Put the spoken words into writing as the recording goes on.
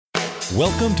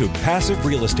Welcome to Passive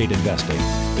Real Estate Investing,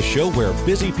 the show where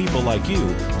busy people like you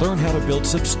learn how to build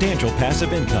substantial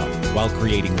passive income while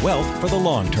creating wealth for the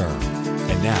long term.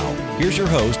 And now, here's your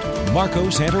host, Marco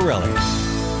Santarelli.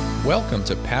 Welcome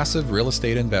to Passive Real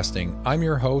Estate Investing. I'm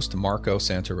your host, Marco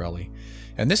Santarelli.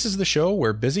 And this is the show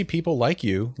where busy people like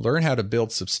you learn how to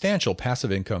build substantial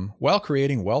passive income while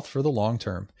creating wealth for the long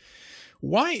term.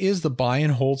 Why is the buy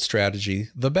and hold strategy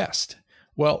the best?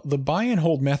 Well, the buy and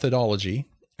hold methodology,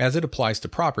 as it applies to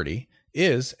property,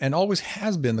 is and always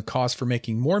has been the cause for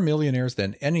making more millionaires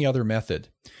than any other method.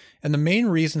 And the main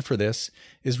reason for this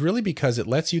is really because it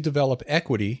lets you develop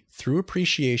equity through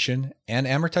appreciation and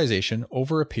amortization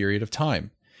over a period of time.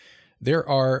 There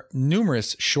are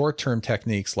numerous short-term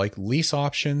techniques like lease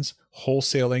options,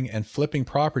 wholesaling, and flipping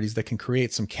properties that can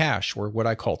create some cash, or what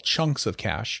I call chunks of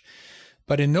cash,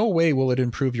 but in no way will it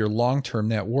improve your long-term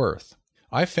net worth.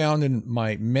 I've found in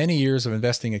my many years of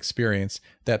investing experience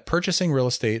that purchasing real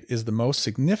estate is the most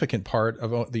significant part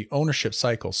of the ownership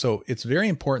cycle. So it's very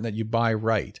important that you buy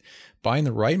right. Buy in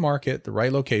the right market, the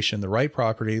right location, the right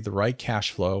property, the right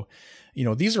cash flow.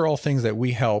 These are all things that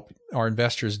we help our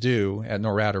investors do at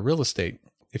Norada Real Estate.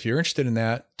 If you're interested in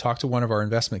that, talk to one of our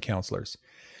investment counselors.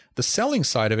 The selling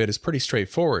side of it is pretty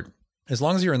straightforward. As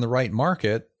long as you're in the right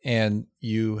market and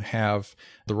you have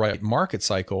the right market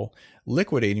cycle,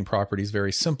 liquidating property is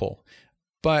very simple.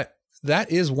 But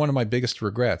that is one of my biggest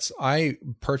regrets. I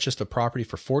purchased a property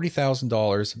for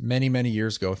 $40,000 many, many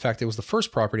years ago. In fact, it was the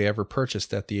first property I ever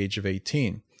purchased at the age of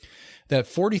 18. That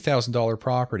 $40,000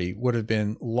 property would have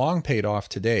been long paid off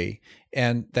today,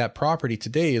 and that property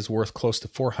today is worth close to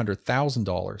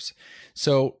 $400,000.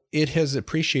 So it has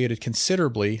appreciated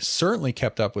considerably, certainly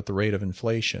kept up with the rate of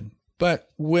inflation. But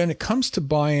when it comes to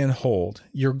buy and hold,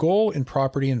 your goal in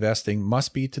property investing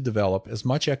must be to develop as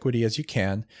much equity as you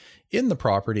can in the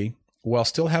property while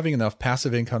still having enough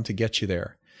passive income to get you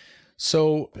there.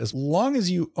 So as long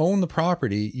as you own the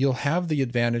property, you'll have the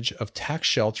advantage of tax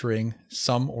sheltering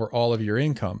some or all of your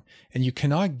income, and you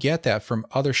cannot get that from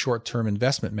other short-term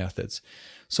investment methods.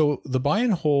 So the buy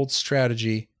and hold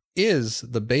strategy is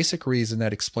the basic reason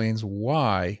that explains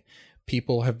why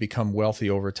people have become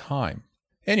wealthy over time.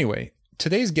 Anyway,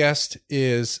 today's guest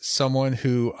is someone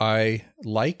who I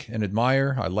like and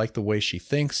admire. I like the way she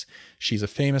thinks. She's a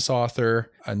famous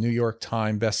author, a New York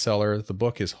Times bestseller. The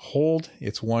book is Hold.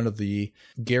 It's one of the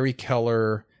Gary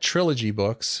Keller trilogy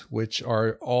books, which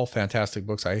are all fantastic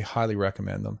books. I highly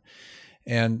recommend them.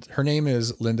 And her name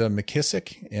is Linda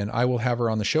McKissick, and I will have her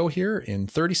on the show here in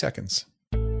 30 seconds.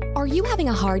 Are you having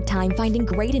a hard time finding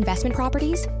great investment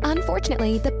properties?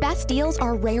 Unfortunately, the best deals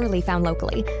are rarely found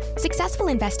locally. Successful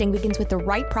investing begins with the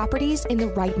right properties in the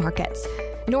right markets.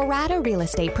 Norada Real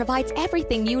Estate provides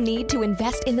everything you need to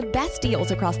invest in the best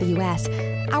deals across the U.S.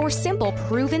 Our simple,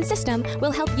 proven system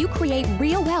will help you create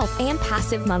real wealth and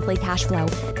passive monthly cash flow.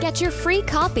 Get your free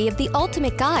copy of the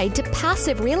ultimate guide to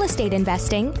passive real estate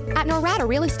investing at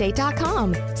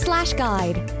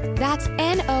noradarealestate.com/guide. That's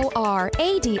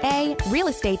NORADA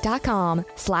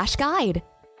realestate.com/guide.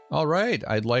 All right.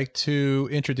 I'd like to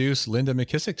introduce Linda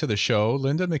McKissick to the show.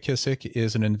 Linda McKissick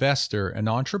is an investor, an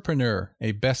entrepreneur,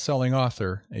 a best-selling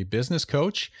author, a business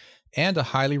coach, and a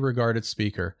highly regarded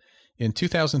speaker. In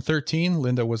 2013,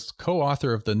 Linda was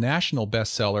co-author of the national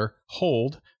bestseller,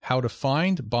 Hold: How to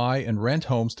Find, Buy, and Rent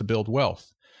Homes to Build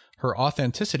Wealth. Her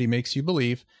authenticity makes you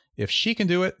believe, if she can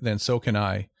do it, then so can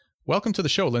I. Welcome to the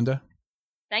show, Linda.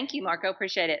 Thank you, Marco.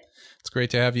 Appreciate it. It's great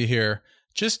to have you here.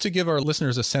 Just to give our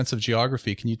listeners a sense of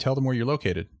geography, can you tell them where you're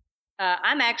located?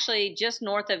 I'm actually just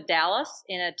north of Dallas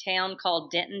in a town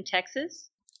called Denton, Texas.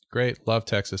 Great. Love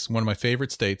Texas. One of my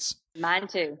favorite states. Mine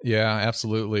too. Yeah,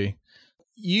 absolutely.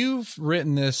 You've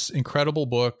written this incredible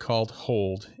book called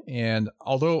Hold. And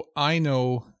although I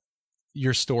know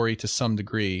your story to some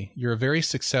degree, you're a very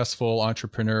successful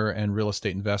entrepreneur and real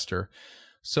estate investor.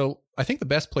 So I think the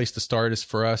best place to start is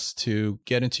for us to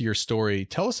get into your story.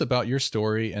 Tell us about your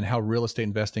story and how real estate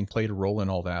investing played a role in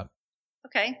all that.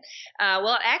 Okay.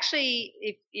 Well, actually,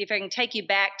 if I can take you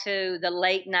back to the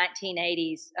late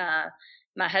 1980s,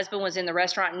 my husband was in the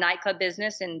restaurant and nightclub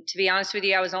business. And to be honest with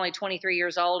you, I was only 23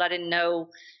 years old. I didn't know,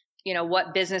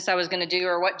 what business I was going to do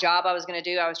or what job I was going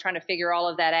to do. I was trying to figure all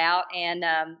of that out. And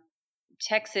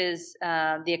Texas,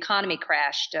 the economy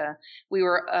crashed. We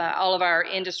were all of our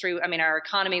industry. Our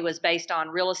economy was based on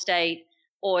real estate,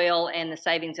 oil, and the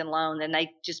savings and loans, and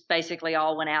they just basically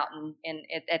all went out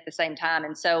at the same time.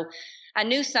 And so, I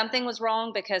knew something was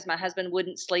wrong because my husband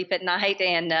wouldn't sleep at night,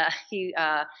 and he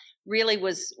really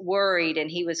was worried,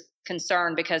 and he was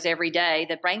concerned because every day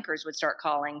the bankers would start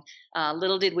calling.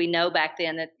 Little did we know back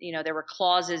then that there were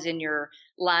clauses in your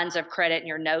lines of credit in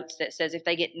your notes that says if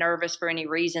they get nervous for any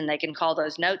reason, they can call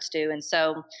those notes due. And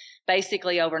so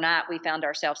basically overnight, we found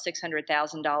ourselves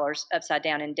 $600,000 upside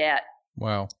down in debt.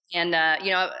 Wow. And,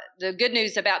 the good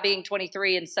news about being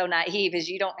 23 and so naive is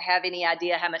you don't have any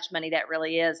idea how much money that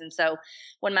really is. And so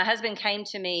when my husband came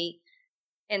to me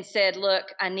and said, look,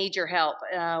 I need your help.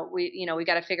 We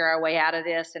got to figure our way out of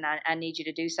this, and I need you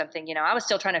to do something. I was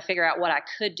still trying to figure out what I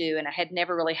could do, and I had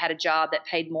never really had a job that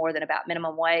paid more than about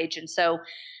minimum wage. And so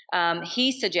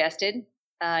he suggested,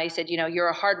 he said, you're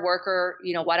a hard worker,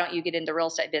 why don't you get into the real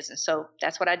estate business? So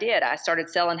that's what I did. I started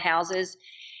selling houses.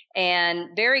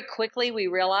 And very quickly we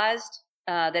realized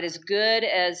that as good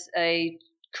as a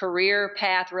career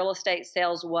path real estate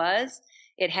sales was,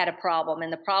 it had a problem.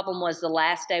 And the problem was the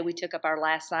last day we took up our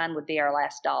last sign would be our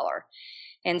last dollar.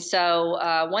 And so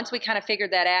once we kind of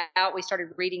figured that out, we started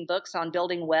reading books on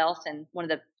building wealth. And one of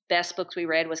the best books we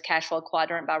read was Cash Flow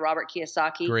Quadrant by Robert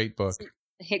Kiyosaki. Great book.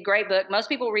 Great book. Most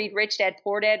people read Rich Dad,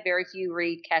 Poor Dad. Very few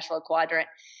read Cash Flow Quadrant.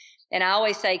 And I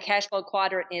always say Cash Flow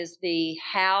Quadrant is the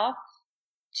how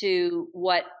to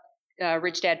what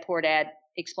Rich Dad, Poor Dad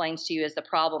explains to you as the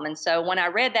problem. And so when I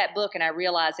read that book and I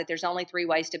realized that there's only 3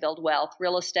 ways to build wealth: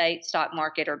 real estate, stock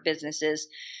market, or businesses,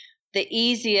 the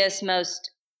easiest,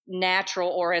 most natural,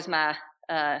 or as my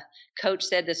coach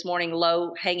said this morning,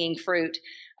 low hanging fruit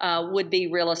would be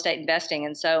real estate investing.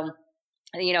 And so,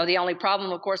 the only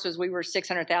problem, of course, was we were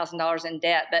 $600,000 in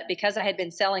debt. But because I had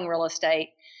been selling real estate,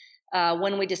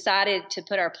 when we decided to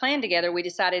put our plan together, we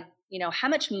decided, how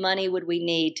much money would we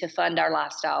need to fund our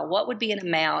lifestyle? What would be an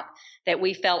amount that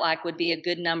we felt like would be a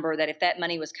good number, that if that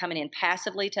money was coming in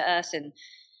passively to us and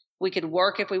we could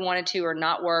work if we wanted to or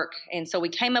not work? And so we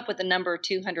came up with the number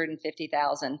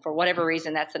 $250,000. For whatever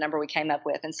reason, that's the number we came up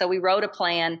with. And so we wrote a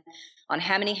plan on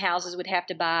how many houses we'd have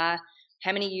to buy,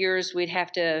 how many years we'd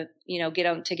have to,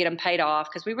 get them paid off,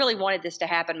 because we really wanted this to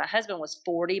happen. My husband was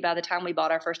 40 by the time we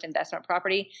bought our first investment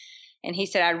property. And he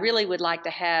said, I really would like to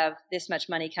have this much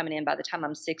money coming in by the time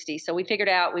I'm 60. So we figured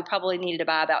out we probably needed to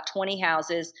buy about 20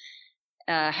 houses,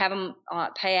 have them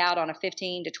pay out on a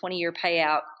 15 to 20 year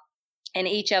payout, and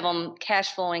each of them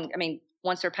cash flowing.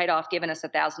 Once they're paid off, giving us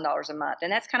 $1,000 a month.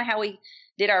 And that's kind of how we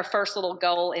did our first little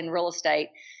goal in real estate.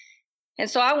 And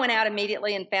so I went out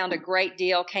immediately and found a great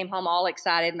deal, came home all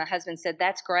excited. My husband said,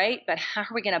 that's great, but how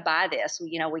are we going to buy this?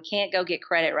 We can't go get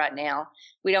credit right now.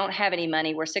 We don't have any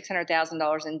money. We're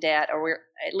 $600,000 in debt, or we're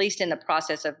at least in the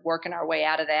process of working our way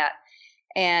out of that.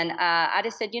 And I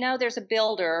just said, there's a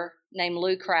builder named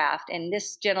Lou Craft. And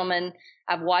this gentleman,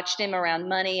 I've watched him around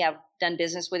money. I've done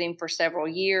business with him for several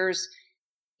years.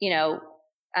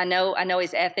 I know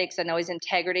his ethics. I know his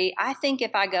integrity. I think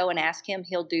if I go and ask him,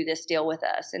 he'll do this deal with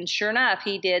us. And sure enough,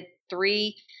 he did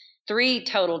three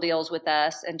total deals with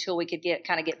us until we could get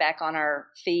back on our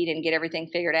feet and get everything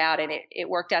figured out. And it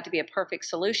worked out to be a perfect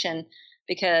solution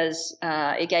because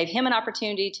it gave him an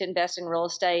opportunity to invest in real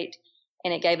estate,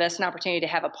 and it gave us an opportunity to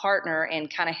have a partner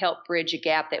and kind of help bridge a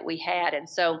gap that we had. And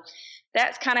so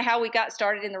that's kind of how we got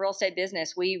started in the real estate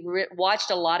business. We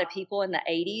watched a lot of people in the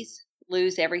 80s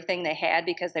lose everything they had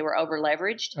because they were over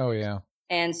leveraged. Oh, yeah.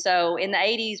 And so in the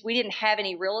 80s, we didn't have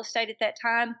any real estate at that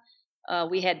time.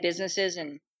 We had businesses,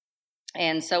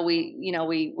 and so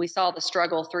we saw the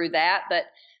struggle through that. But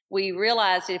we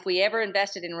realized that if we ever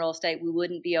invested in real estate, we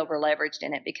wouldn't be over leveraged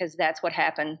in it, because that's what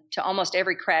happened to almost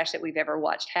every crash that we've ever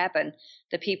watched happen.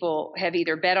 The people have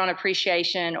either bet on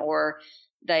appreciation, or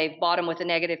they've bought them with a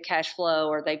negative cash flow,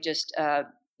 or they've just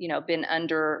they've been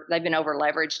over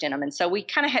leveraged in them. And so we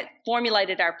kind of had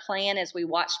formulated our plan as we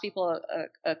watched people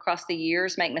across the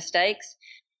years make mistakes.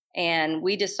 And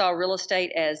we just saw real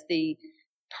estate as the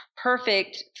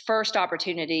perfect first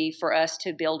opportunity for us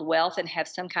to build wealth and have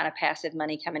some kind of passive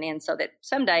money coming in, so that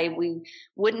someday we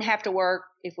wouldn't have to work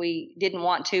if we didn't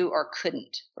want to or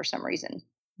couldn't for some reason.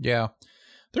 Yeah.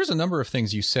 There's a number of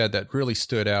things you said that really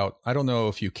stood out. I don't know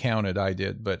if you counted, I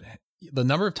did, but the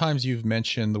number of times you've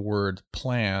mentioned the word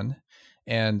plan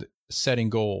and setting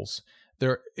goals,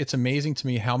 it's amazing to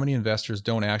me how many investors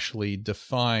don't actually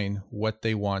define what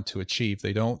they want to achieve.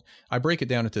 I break it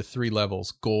down into 3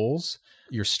 levels: goals,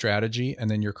 your strategy,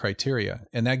 and then your criteria.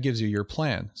 And that gives you your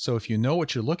plan. So if you know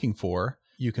what you're looking for,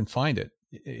 you can find it.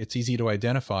 It's easy to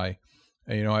identify.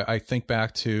 I think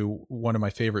back to one of my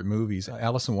favorite movies,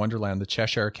 Alice in Wonderland. The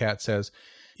Cheshire Cat says,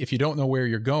 if you don't know where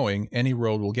you're going, any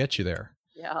road will get you there.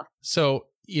 Yeah. So,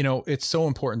 it's so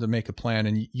important to make a plan,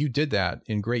 and you did that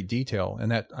in great detail. And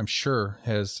that, I'm sure,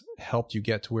 has helped you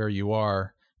get to where you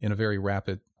are in a very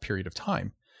rapid period of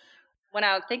time. When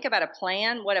I think about a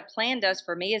plan, what a plan does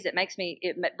for me is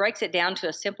it breaks it down to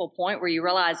a simple point where you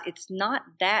realize it's not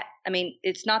that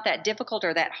difficult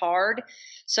or that hard.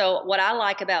 So what I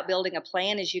like about building a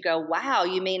plan is you go, wow,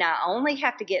 you mean I only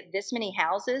have to get this many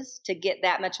houses to get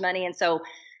that much money? And so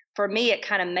for me, it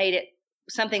kind of made it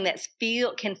something that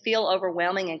can feel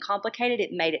overwhelming and complicated.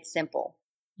 It made it simple.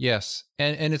 Yes.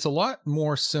 And it's a lot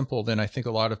more simple than I think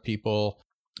a lot of people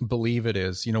believe it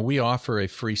is. We offer a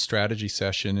free strategy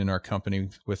session in our company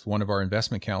with one of our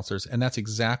investment counselors, and that's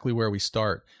exactly where we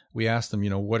start. We ask them,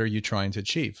 what are you trying to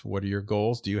achieve? What are your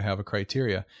goals? Do you have a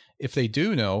criteria? If they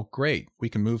do know, great, we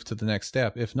can move to the next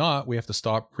step. If not, we have to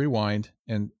stop, rewind,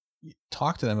 and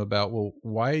talk to them about, well,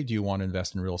 why do you want to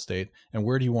invest in real estate and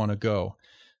where do you want to go?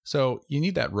 So you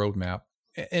need that roadmap.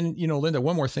 And, Linda,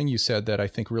 one more thing you said that I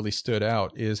think really stood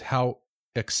out is how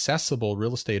accessible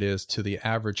real estate is to the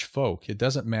average folk. It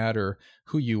doesn't matter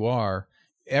who you are.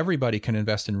 Everybody can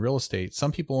invest in real estate.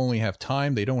 Some people only have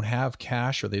time. They don't have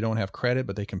cash or they don't have credit,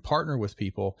 but they can partner with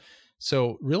people.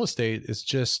 So real estate is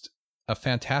just a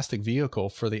fantastic vehicle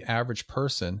for the average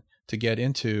person to get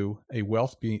into a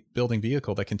wealth building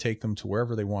vehicle that can take them to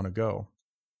wherever they want to go.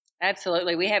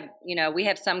 Absolutely. We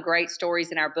have some great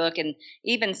stories in our book, and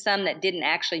even some that didn't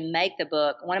actually make the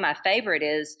book. One of my favorite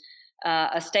is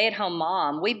a stay-at-home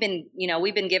mom. We've been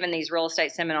given these real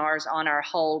estate seminars on our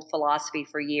hold philosophy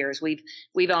for years. We've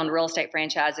owned real estate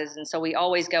franchises, and so we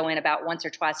always go in about once or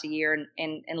twice a year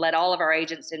and let all of our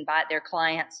agents invite their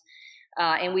clients,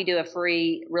 and we do a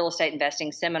free real estate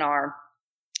investing seminar.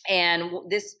 And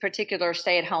this particular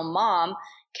stay-at-home mom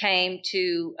came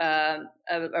to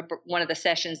one of the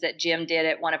sessions that Jim did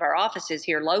at one of our offices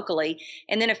here locally.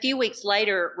 And then a few weeks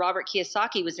later, Robert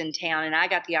Kiyosaki was in town, and I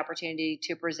got the opportunity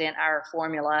to present our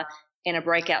formula in a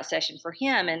breakout session for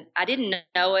him. And I didn't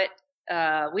know it.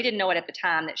 We didn't know it at the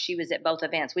time that she was at both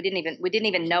events. We didn't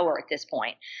even know her at this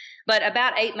point. But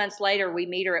about 8 months later, we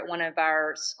meet her at one of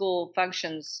our school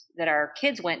functions that our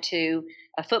kids went to,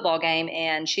 a football game.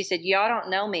 And she said, y'all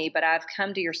don't know me, but I've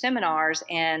come to your seminars.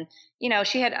 And,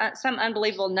 she had some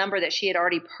unbelievable number that she had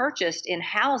already purchased in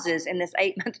houses in this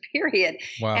 8-month period.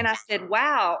 Wow. And I said,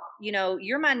 wow,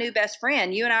 you're my new best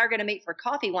friend. You and I are going to meet for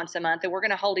coffee once a month, and we're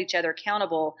going to hold each other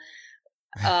accountable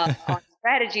on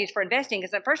strategies for investing.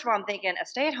 Because first of all, I'm thinking a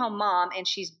stay-at-home mom, and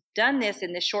she's done this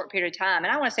in this short period of time.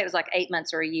 And I want to say it was like 8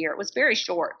 months or a year. It was very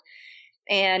short.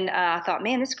 And I thought,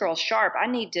 man, this girl's sharp. I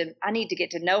need to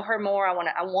get to know her more. I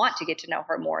want to get to know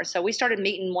her more. So we started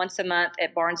meeting once a month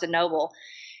at Barnes and Noble.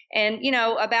 And,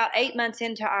 about 8 months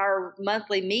into our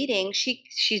monthly meeting,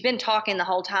 she's been talking the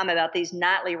whole time about these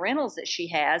nightly rentals that she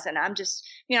has. And I'm just,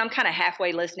 I'm kind of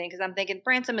halfway listening because I'm thinking,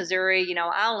 Branson, Missouri,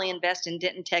 I only invest in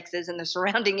Denton, Texas and the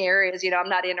surrounding areas. I'm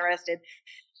not interested.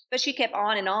 But she kept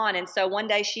on. And so one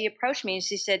day she approached me and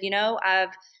she said,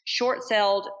 I've short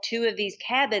sold 2 of these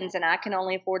cabins and I can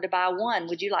only afford to buy one.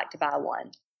 Would you like to buy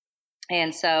one?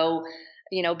 And so,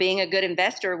 being a good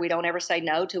investor, we don't ever say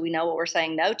no till we know what we're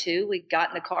saying no to. We got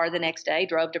in the car the next day,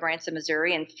 drove to Branson,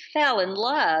 Missouri, and fell in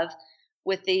love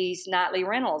with these nightly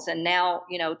rentals. And now,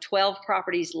 12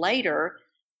 properties later,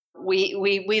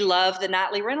 we love the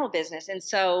nightly rental business. And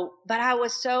so, but I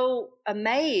was so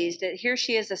amazed that here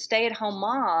she is, a stay-at-home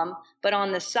mom, but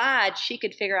on the side, she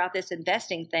could figure out this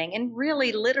investing thing and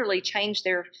really literally change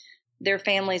their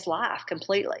family's life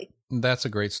completely. That's a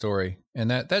great story.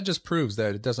 And that just proves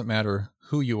that it doesn't matter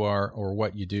who you are or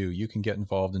what you do. You can get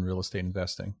involved in real estate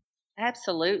investing.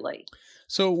 Absolutely.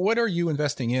 So what are you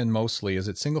investing in mostly? Is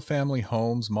it single family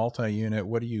homes, multi-unit?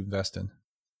 What do you invest in?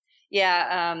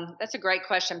 Yeah, that's a great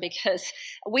question because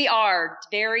we are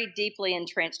very deeply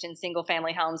entrenched in single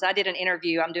family homes. I did an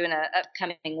interview. I'm doing an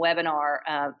upcoming webinar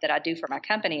that I do for my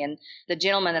company. And the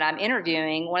gentleman that I'm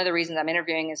interviewing, one of the reasons I'm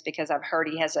interviewing is because I've heard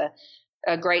he has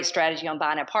a great strategy on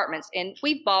buying apartments. And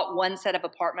we've bought one set of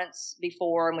apartments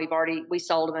before, and we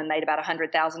sold them and made about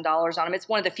 $100,000 on them. It's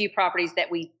one of the few properties that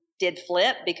we did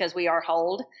flip because we are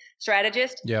hold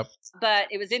strategists. Yep. But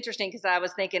it was interesting because I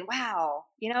was thinking, wow,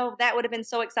 that would have been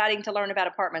so exciting to learn about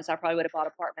apartments. I probably would have bought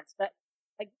apartments. But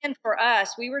again, for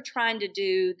us, we were trying to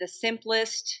do the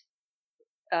simplest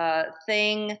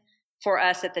thing for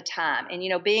us at the time.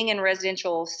 And, being in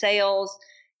residential sales,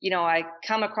 I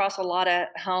come across a lot of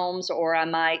homes, or I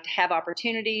might have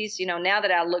opportunities. Now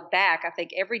that I look back, I think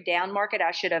every down market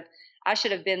I should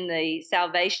have been the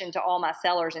salvation to all my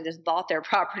sellers and just bought their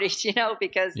properties,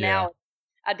 because now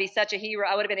I'd be such a hero.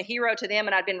 I would have been a hero to them,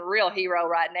 and I'd been a real hero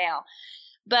right now.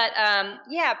 But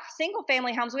single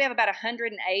family homes, we have about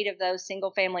 108 of those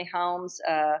single family homes.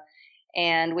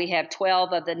 And we have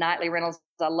 12 of the nightly rentals.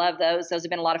 I love those. Those have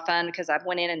been a lot of fun because I've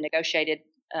went in and negotiated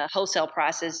wholesale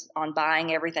prices on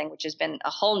buying everything, which has been a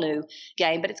whole new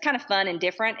game, but it's kind of fun and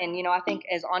different. And, I think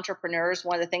as entrepreneurs,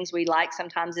 one of the things we like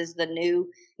sometimes is the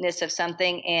newness of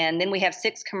something. And then we have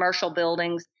 6 commercial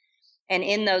buildings. And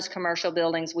in those commercial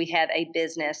buildings, we have a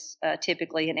business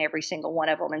typically in every single one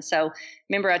of them. And so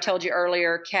remember, I told you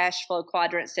earlier, cash flow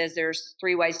quadrant says there's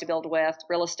 3 ways to build wealth: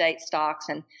 real estate, stocks,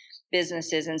 and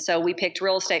businesses. And so we picked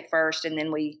real estate first, and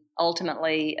then we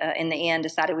ultimately, in the end,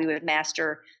 decided we would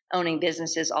master owning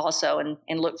businesses also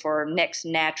and look for next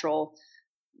natural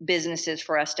businesses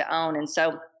for us to own. And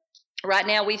so right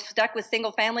now we've stuck with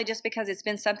single family just because it's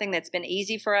been something that's been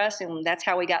easy for us, and that's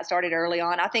how we got started early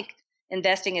on. I think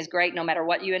investing is great no matter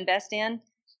what you invest in,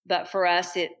 but for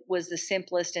us it was the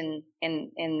simplest and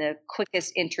the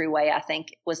quickest entryway, I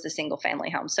think, was the single family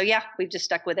home. So yeah, we've just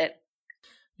stuck with it.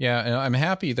 Yeah, and I'm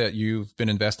happy that you've been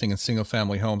investing in single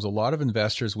family homes. A lot of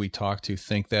investors we talk to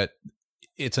think that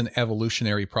it's an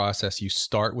evolutionary process. You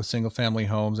start with single family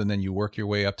homes and then you work your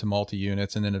way up to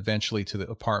multi-units and then eventually to the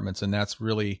apartments. And that's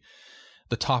really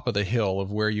the top of the hill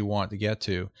of where you want to get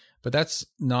to. But that's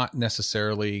not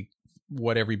necessarily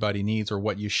what everybody needs or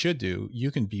what you should do.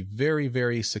 You can be very,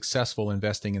 very successful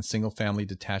investing in single family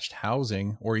detached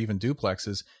housing or even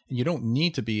duplexes. And you don't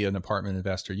need to be an apartment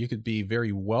investor. You could be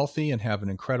very wealthy and have an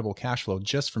incredible cash flow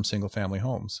just from single family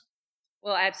homes.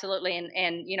 Well, absolutely.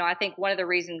 And I think one of the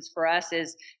reasons for us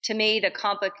is, to me,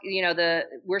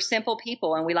 we're simple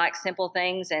people and we like simple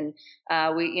things. And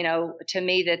to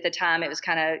me, at the time it was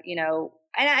kind of,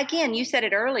 and again, you said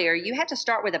it earlier, you have to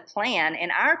start with a plan.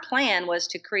 And our plan was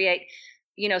to create,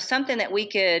 something that we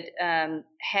could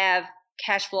have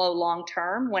cash flow long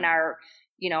term when our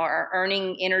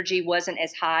earning energy wasn't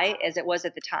as high as it was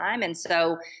at the time. And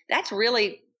so that's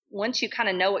really, once you kind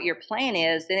of know what your plan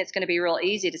is, then it's going to be real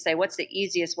easy to say, what's the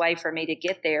easiest way for me to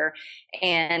get there?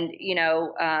 And,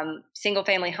 single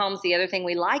family homes, the other thing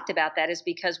we liked about that is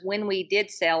because when we did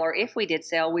sell, or if we did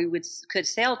sell, we could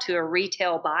sell to a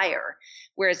retail buyer,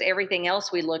 whereas everything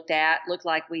else we looked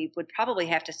like we would probably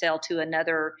have to sell to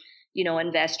another,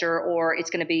 investor, or it's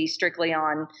going to be strictly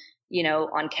on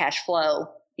cash flow.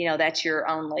 That's your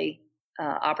only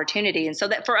opportunity. And so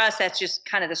that for us, that's just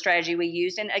kind of the strategy we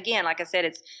used. And again, like I said,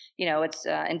 it's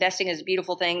investing is a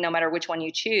beautiful thing no matter which one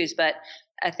you choose. But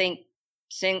I think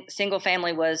single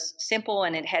family was simple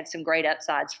and it had some great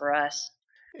upsides for us.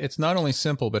 It's not only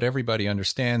simple, but everybody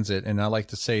understands it. And I like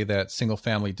to say that single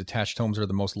family detached homes are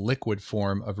the most liquid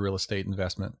form of real estate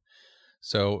investment.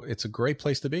 So it's a great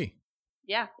place to be.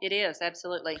 Yeah, it is.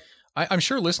 Absolutely. I'm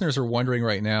sure listeners are wondering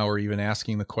right now, or even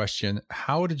asking the question,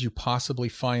 how did you possibly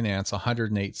finance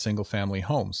 108 single family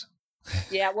homes?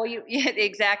 Yeah, well,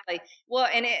 exactly. Well,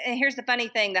 and here's the funny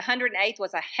thing. The 108th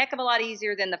was a heck of a lot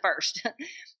easier than the first.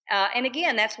 And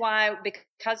again, that's why,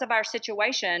 because of our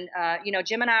situation,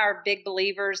 Jim and I are big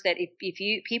believers that if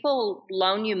people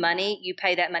loan you money, you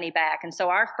pay that money back. And so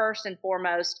our first and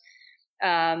foremost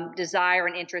desire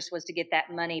and interest was to get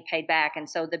that money paid back. And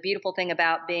so the beautiful thing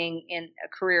about being in a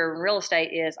career in real estate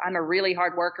is I'm a really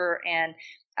hard worker, and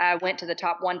I went to the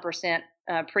top 1%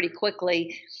 pretty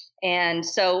quickly. And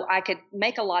so I could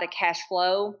make a lot of cash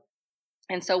flow.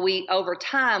 And so we, over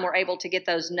time, were able to get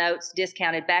those notes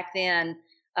discounted. Back then,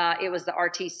 it was the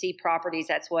RTC properties.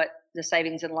 That's what the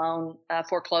savings and loan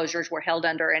foreclosures were held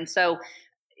under. And so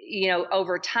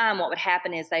over time, what would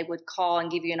happen is they would call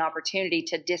and give you an opportunity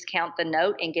to discount the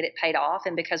note and get it paid off.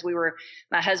 And because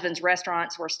my husband's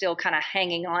restaurants were still kind of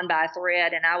hanging on by a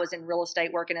thread, and I was in real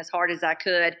estate working as hard as I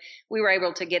could, we were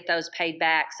able to get those paid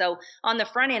back. So on the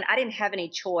front end, I didn't have any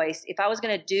choice. If I was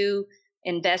going to do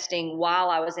investing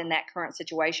while I was in that current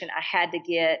situation, I had to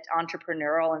get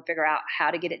entrepreneurial and figure out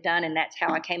how to get it done. And that's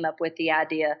how I came up with the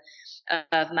idea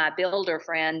of my builder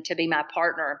friend to be my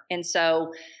partner. And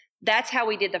so that's how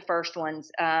we did the first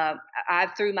ones. I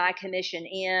threw my commission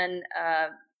in,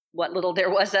 what little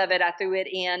there was of it, I threw it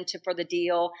in for the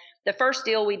deal. The first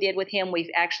deal we did with him,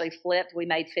 we actually flipped. We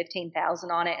made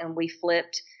 $15,000 on it, and we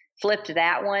flipped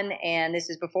that one. And this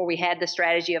is before we had the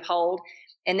strategy of hold.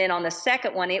 And then on the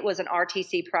second one, it was an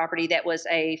RTC property that was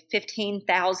a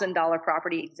 $15,000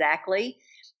 property exactly.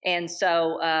 And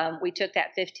so we took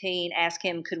that 15, asked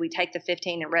him, could we take the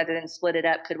 15, and rather than split it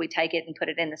up, could we take it and put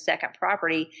it in the second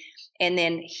property? And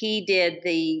then he did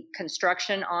the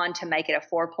construction on to make it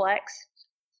a fourplex.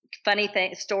 Funny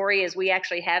story is we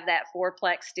actually have that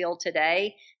fourplex still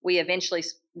today. We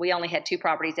only had 2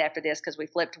 properties after this because we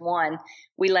flipped one.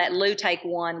 We let Lou take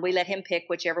one. We let him pick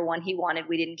whichever one he wanted.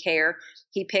 We didn't care.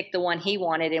 He picked the one he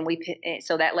wanted, and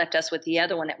so that left us with the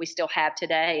other one that we still have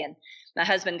today. And my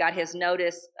husband got his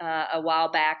notice a while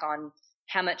back on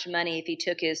how much money, if he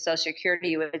took his Social Security,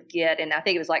 he would get. And I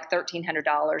think it was like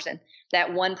 $1,300. And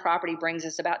that one property brings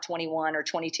us about $2,100 or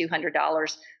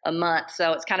 $2,200 a month.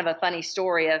 So it's kind of a funny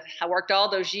story of I worked all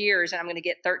those years and I'm going to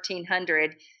get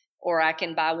 $1,300, or I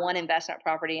can buy one investment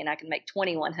property and I can make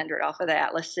 $2,100 off of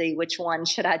that. Let's see, which one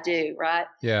should I do, right?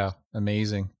 Yeah,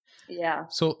 amazing. Yeah.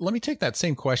 So let me take that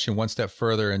same question one step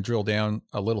further and drill down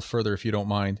a little further, if you don't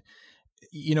mind.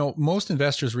 Most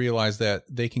investors realize that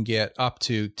they can get up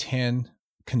to 10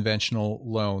 conventional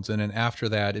loans. And then after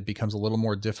that, it becomes a little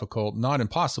more difficult, not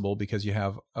impossible, because you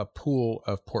have a pool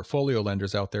of portfolio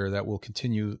lenders out there that will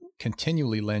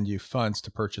continually lend you funds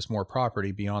to purchase more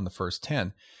property beyond the first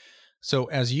 10. So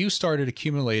as you started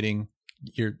accumulating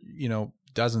your,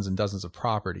 dozens and dozens of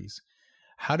properties,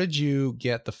 how did you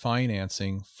get the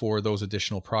financing for those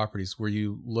additional properties? Were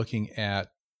you looking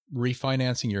at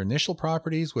refinancing your initial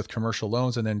properties with commercial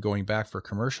loans and then going back for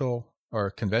commercial or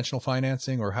conventional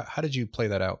financing, or how did you play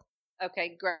that out?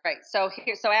 Okay, great. So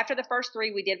after the first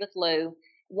three we did with Lou,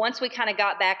 once we kind of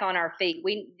got back on our feet,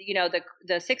 we,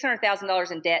 the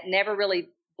 $600,000 in debt never really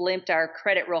blimped our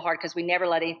credit real hard because we never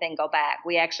let anything go back.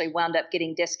 We actually wound up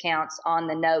getting discounts on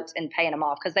the notes and paying them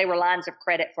off because they were lines of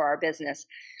credit for our business.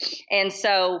 And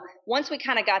so once we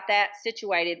kind of got that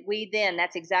situated,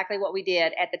 that's exactly what we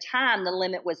did. At the time, the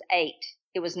limit was 8.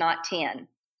 It was not 10.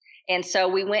 And so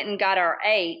we went and got our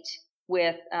 8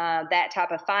 with that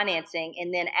type of financing.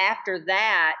 And then after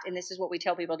that, and this is what we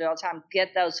tell people to do all the time,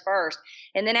 get those first.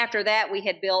 And then after that, we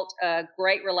had built a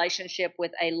great relationship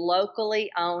with a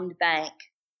locally owned bank.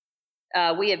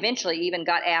 We eventually even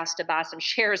got asked to buy some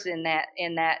shares in that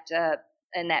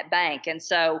bank. And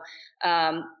so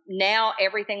now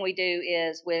everything we do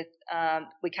is with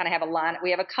we kind of have a line.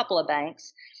 We have a couple of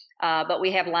banks, but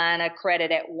we have line of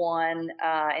credit at one,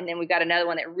 and then we've got another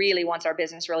one that really wants our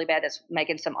business really bad. That's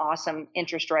making some awesome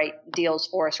interest rate deals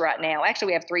for us right now. Actually,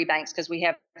 we have 3 banks because we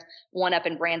have one up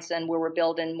in Branson where we're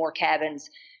building more cabins,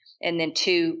 and then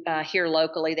 2 here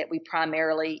locally that we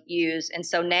primarily use. And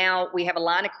so now we have a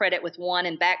line of credit with one,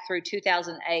 and back through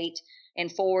 2008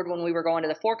 and forward, when we were going to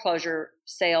the foreclosure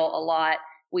sale a lot,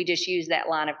 we just used that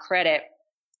line of credit.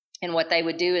 And what they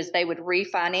would do is they would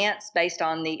refinance based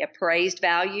on the appraised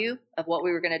value of what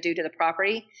we were going to do to the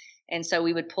property. And so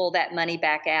we would pull that money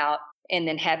back out and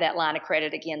then have that line of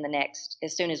credit again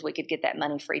as soon as we could get that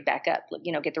money freed back up,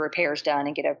 get the repairs done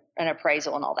and get an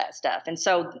appraisal and all that stuff. And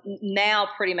so now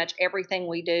pretty much everything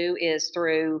we do is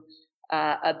through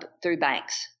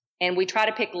banks. And we try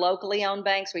to pick locally owned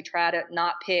banks. We try to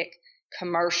not pick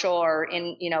commercial or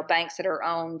banks that are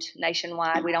owned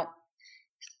nationwide. We don't,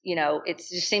 it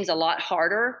just seems a lot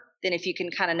harder than if you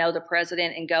can kind of know the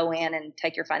president and go in and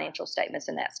take your financial statements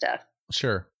and that stuff.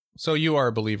 Sure. So you are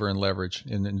a believer in leverage,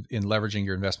 in leveraging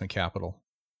your investment capital.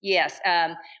 Yes.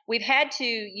 We've had to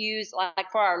use, like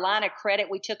for our line of credit,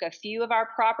 we took a few of our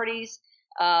properties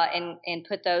and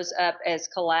put those up as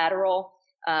collateral.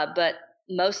 But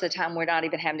most of the time, we're not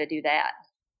even having to do that.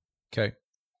 Okay.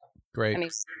 Great. I mean,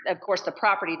 of course, the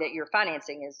property that you're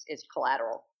financing is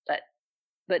collateral,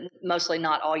 but mostly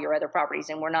not all your other properties.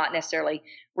 And we're not necessarily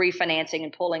refinancing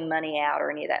and pulling money out or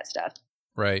any of that stuff.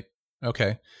 Right.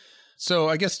 Okay. So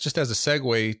I guess just as a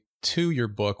segue to your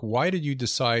book, why did you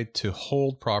decide to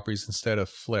hold properties instead of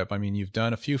flip? I mean, you've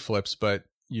done a few flips, but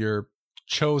your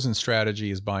chosen strategy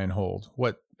is buy and hold.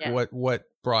 What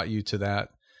brought you to that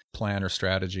plan or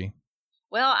strategy?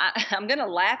 Well, I'm going to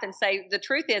laugh and say the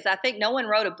truth is I think no one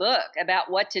wrote a book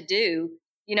about what to do.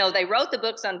 They wrote the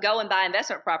books on go and buy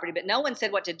investment property, but no one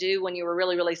said what to do when you were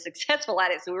really, really successful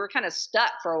at it. So we were kind of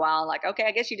stuck for a while. Like, okay,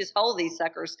 I guess you just hold these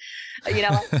suckers. I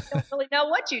don't really know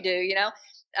what you do,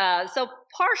 So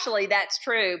partially that's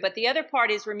true. But the other part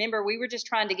is, remember, we were just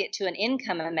trying to get to an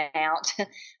income amount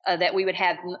that we would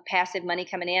have passive money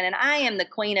coming in. And I am the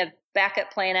queen of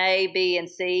backup plan A, B, and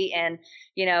C. And,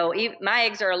 my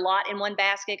eggs are a lot in one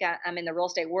basket. I'm in the real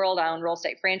estate world. I own real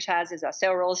estate franchises. I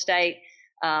sell real estate.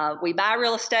 We buy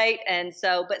real estate. And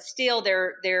so, but still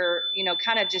they're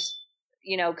kind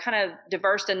of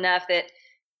diverse enough that,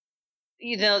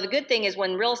 the good thing is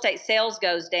when real estate sales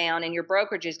goes down and your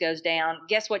brokerages goes down,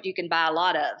 guess what you can buy a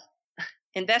lot of?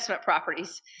 Investment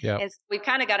properties. Yeah. And so we've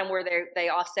kind of got them where they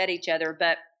offset each other.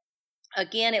 But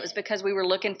again, it was because we were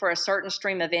looking for a certain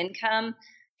stream of income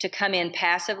to come in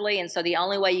passively. And so the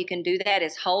only way you can do that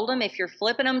is hold them. If you're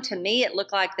flipping them, to me, it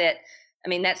looked like that. I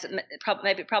mean, that's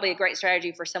probably a great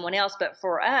strategy for someone else. But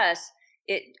for us,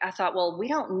 I thought, well, we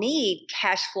don't need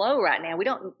cash flow right now. We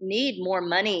don't need more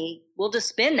money. We'll just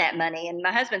spend that money. And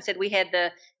my husband said we had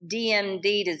the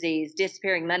DMD disease,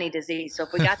 disappearing money disease. So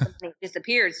if we got the money, it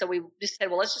disappeared. So we just said,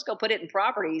 well, let's just go put it in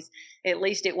properties. At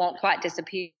least it won't quite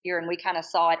disappear. And we kind of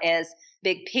saw it as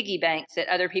big piggy banks that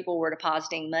other people were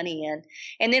depositing money in.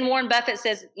 And then Warren Buffett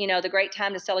says, the great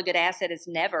time to sell a good asset is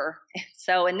never.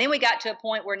 So, and then we got to a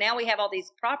point where now we have all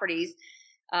these properties.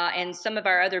 And some of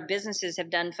our other businesses have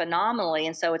done phenomenally.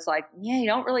 And so it's like, you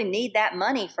don't really need that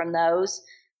money from those.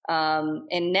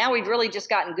 And now we've really just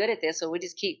gotten good at this. So we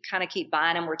just keep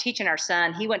buying them. We're teaching our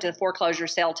son. He went to the foreclosure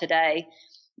sale today.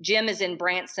 Jim is in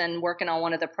Branson working on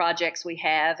one of the projects we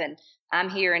have. And I'm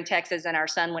here in Texas, and our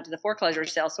son went to the foreclosure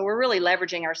sale. So we're really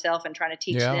leveraging ourselves and trying to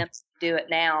teach them to do it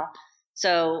now.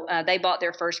 So they bought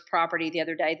their first property the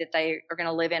other day that they are going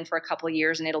to live in for a couple of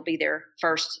years, and it'll be their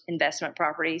first investment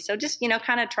property. So just,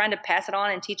 kind of trying to pass it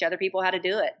on and teach other people how to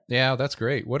do it. Yeah, that's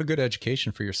great. What a good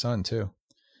education for your son too.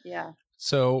 Yeah.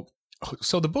 So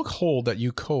the book Hold that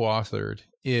you co-authored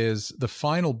is the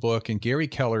final book in Gary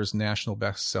Keller's national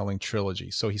best-selling trilogy.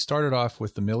 So he started off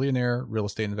with The Millionaire Real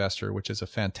Estate Investor, which is a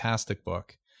fantastic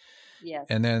book. Yes.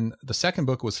 And then the second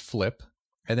book was Flip.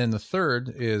 And then the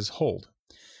third is Hold.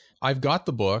 I've got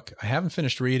the book. I haven't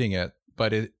finished reading it,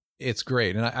 but it's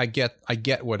great. And I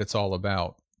get what it's all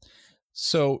about.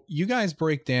 So you guys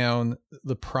break down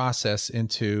the process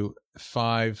into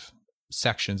 5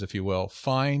 sections, if you will: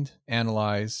 find,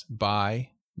 analyze, buy,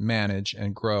 manage,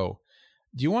 and grow.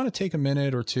 Do you want to take a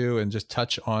minute or two and just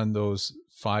touch on those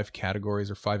 5 categories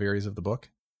or 5 areas of the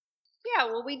book? Yeah,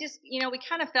 well, we just, we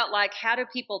kind of felt like, how do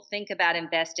people think about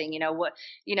investing? What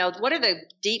are the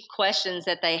deep questions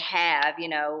that they have? You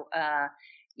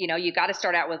got to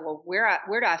start out with, well, where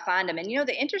do I find them? And,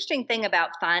 the interesting thing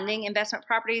about finding investment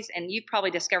properties, and you've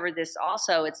probably discovered this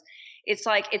also, it's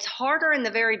like, it's harder in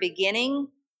the very beginning,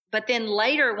 but then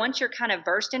later, once you're kind of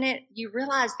versed in it, you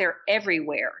realize they're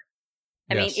everywhere.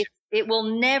 I mean,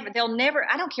 they'll never,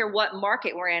 I don't care what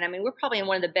market we're in. I mean, we're probably in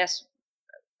one of the best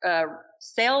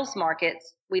sales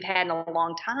markets we've had in a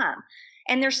long time,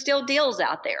 and there's still deals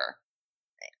out there,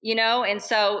 and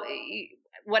so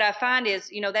what I find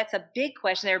is, that's a big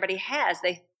question everybody has.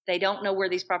 They don't know where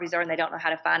these properties are, and they don't know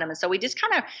how to find them. And so we just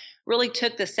kind of really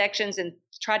took the sections and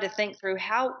tried to think through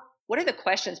what are the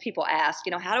questions people ask?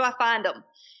 How do I find them?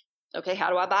 Okay, how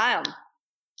do I buy them?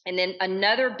 And then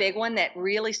another big one that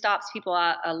really stops people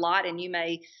a lot, and you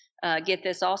may get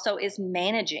this also, is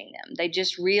managing them. They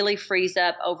just really freeze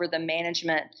up over the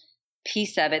management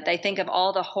piece of it. They think of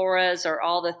all the horrors or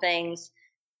all the things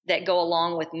that go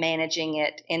along with managing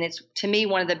it. And it's, to me,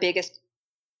 one of the biggest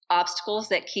obstacles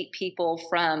that keep people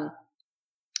from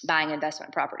buying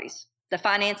investment properties. The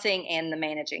financing and the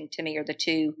managing, to me, are the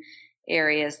 2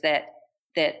 areas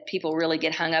that people really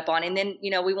get hung up on. And then,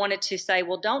 we wanted to say,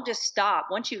 well, don't just stop.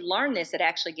 Once you learn this, it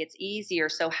actually gets easier.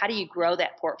 So how do you grow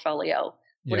that portfolio?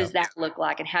 What does that look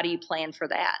like? And how do you plan for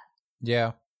that?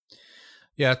 Yeah.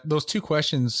 Yeah. Those 2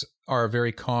 questions are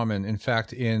very common. In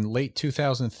fact, in late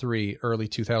 2003, early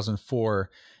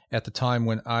 2004, at the time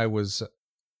when I was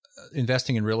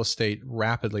investing in real estate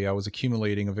rapidly, I was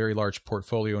accumulating a very large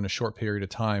portfolio in a short period of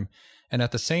time. And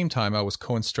at the same time, I was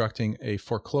co-instructing a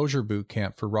foreclosure boot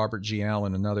camp for Robert G.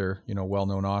 Allen, another,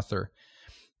 well-known author.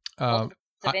 Of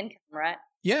income, right?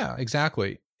 Yeah,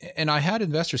 exactly. And I had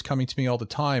investors coming to me all the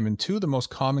time. And 2 of the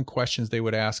most common questions they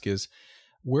would ask is,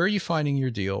 where are you finding your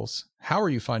deals? How are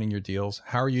you finding your deals?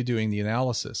 How are you doing the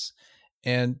analysis?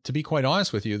 And to be quite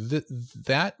honest with you,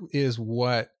 that is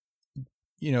what,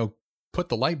 put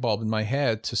the light bulb in my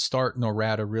head to start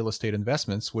Norada Real Estate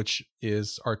Investments, which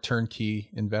is our turnkey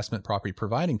investment property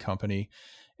providing company.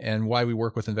 And why we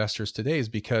work with investors today is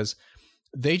because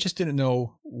they just didn't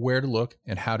know where to look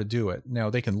and how to do it. Now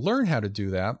they can learn how to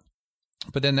do that,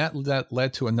 but then that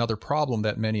led to another problem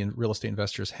that many real estate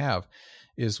investors have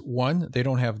is, one, they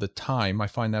don't have the time. I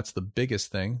find that's the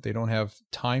biggest thing. They don't have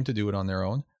time to do it on their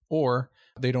own, or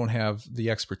they don't have the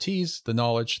expertise, the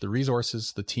knowledge, the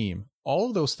resources, the team. All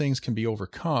of those things can be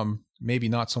overcome, maybe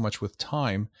not so much with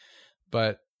time,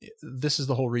 but this is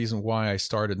the whole reason why I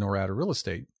started Norada Real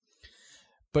Estate.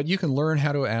 But you can learn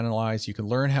how to analyze, you can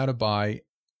learn how to buy.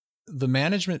 The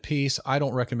management piece, I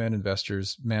don't recommend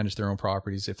investors manage their own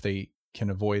properties if they can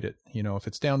avoid it. If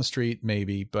it's down the street,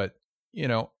 maybe, but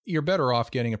you're better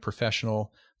off getting a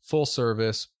professional, full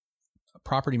service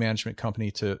property management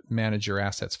company to manage your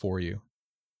assets for you.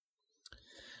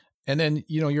 And then,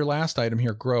 your last item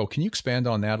here, grow. Can you expand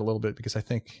on that a little bit? Because I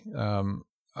think the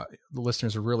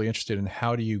listeners are really interested in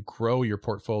how do you grow your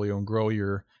portfolio and grow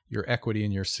your equity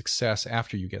and your success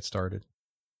after you get started.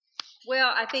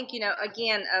 Well, I think,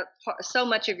 again, so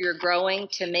much of your growing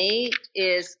to me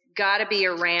is got to be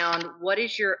around what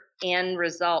is your end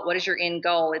result? What is your end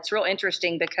goal? It's real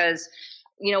interesting because,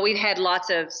 we've had lots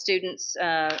of students,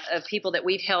 of people that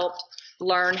we've helped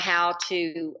learn how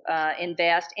to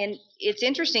invest. And it's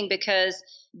interesting because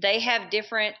they have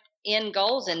different end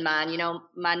goals in mind.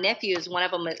 My nephew is one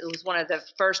of them. It was one of the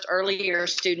first earlier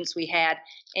students we had.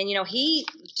 And, he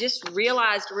just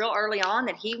realized real early on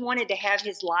that he wanted to have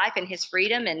his life and his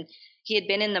freedom. And he had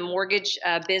been in the mortgage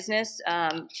business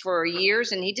for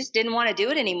years, and he just didn't want to do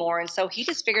it anymore. And so he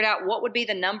just figured out what would be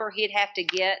the number he'd have to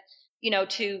get,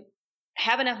 to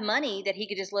have enough money that he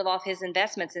could just live off his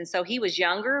investments. And so he was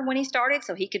younger when he started,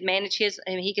 so he could manage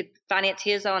he could finance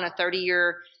his on a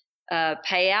 30-year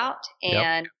payout.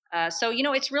 And so,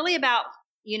 it's really about,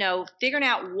 figuring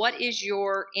out what is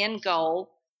your end goal,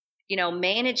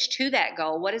 manage to that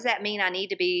goal. What does that mean? I need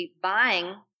to be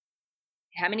buying.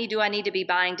 How many do I need to be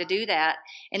buying to do that?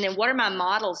 And then what are my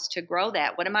models to grow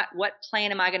that? What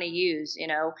plan am I going to use?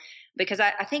 Because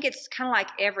I think it's kind of like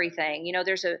everything,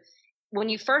 when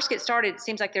you first get started, it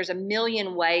seems like there's a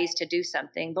million ways to do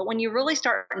something. But when you really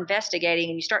start investigating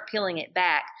and you start peeling it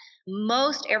back,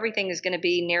 most everything is going to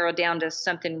be narrowed down to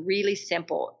something really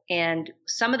simple. And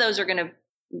some of those are going to,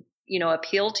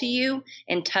 appeal to you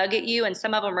and tug at you. And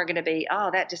some of them are going to be, oh,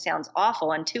 that just sounds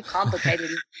awful and too complicated.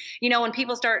 When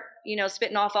people start,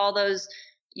 spitting off all those,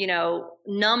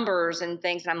 numbers and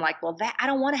things. And I'm like, well, I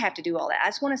don't want to have to do all that. I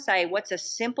just want to say what's a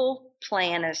simple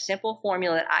plan, a simple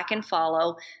formula that I can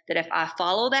follow, that if I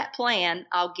follow that plan,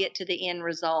 I'll get to the end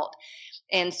result.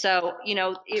 And so,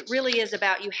 it really is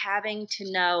about you having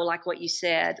to know, like what you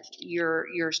said,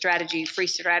 your strategy, free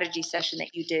strategy session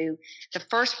that you do. The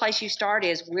first place you start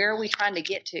is, where are we trying to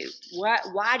get to?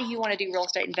 Why do you want to do real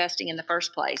estate investing in the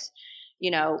first place?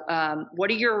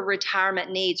 What are your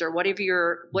retirement needs, or what are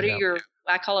your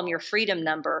I call them your freedom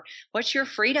number. What's your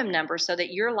freedom number so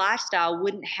that your lifestyle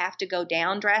wouldn't have to go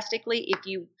down drastically if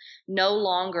you no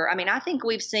longer, I think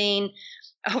we've seen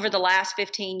over the last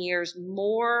 15 years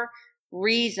more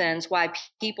reasons why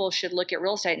people should look at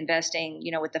real estate investing,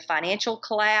 with the financial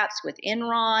collapse, with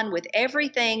Enron, with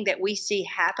everything that we see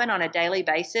happen on a daily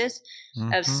basis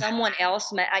of someone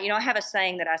else. I have a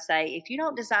saying that I say, if you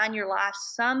don't design your life,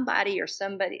 somebody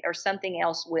or something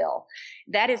else will.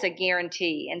 That is a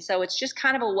guarantee. And so it's just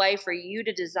kind of a way for you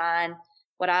to design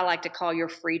what I like to call your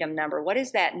freedom number. What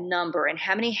is that number? And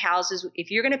how many houses, if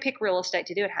you're going to pick real estate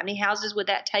to do it, how many houses would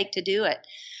that take to do it?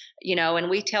 And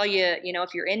we tell you,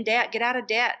 if you're in debt, get out of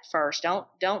debt first.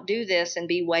 Don't do this and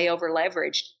be way over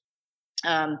leveraged.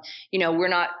 We're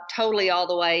not totally all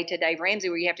the way to Dave Ramsey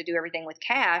where you have to do everything with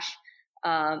cash.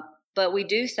 But we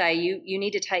do say you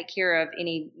need to take care of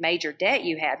any major debt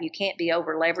you have. You can't be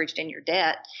over leveraged in your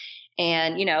debt.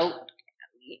 And,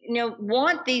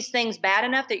 want these things bad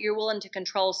enough that you're willing to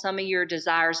control some of your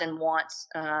desires and wants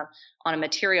on a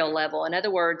material level. In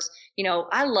other words,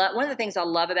 one of the things I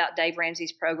love about Dave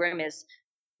Ramsey's program is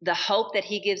the hope that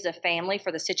he gives a family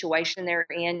for the situation they're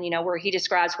in, where he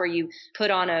describes where you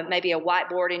put on maybe a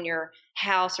whiteboard in your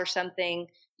house or something,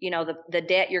 the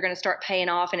debt you're going to start paying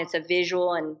off, and it's a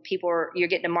visual, and you're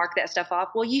getting to mark that stuff off.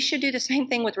 Well, you should do the same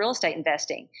thing with real estate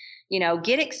investing.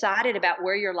 Get excited about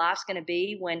where your life's going to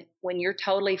be when you're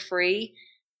totally free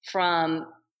from,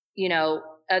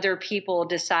 other people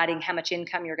deciding how much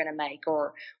income you're going to make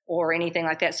or anything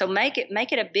like that. So make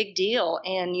it a big deal,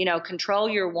 and, control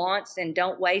your wants and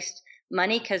don't waste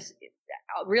money, because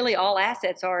really all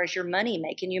assets is your money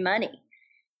making you money.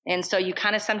 And so you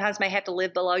kind of sometimes may have to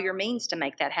live below your means to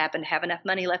make that happen, have enough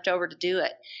money left over to do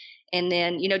it. And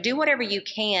then, do whatever you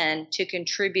can to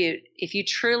contribute. If you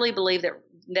truly believe that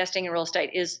investing in real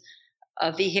estate is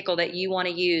a vehicle that you want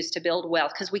to use to build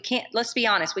wealth, because let's be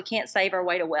honest, we can't save our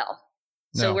way to wealth.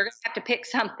 So we're going to have to pick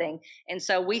something. And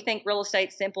so we think real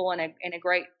estate's simple and a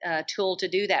great tool to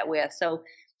do that with. So,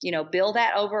 build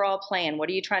that overall plan. Are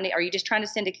you just trying to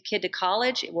send a kid to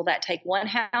college? Will that take one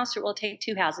house, or will it take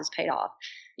two houses paid off?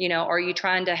 Are you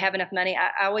trying to have enough money?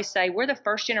 I always say we're the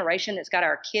first generation that's got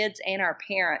our kids and our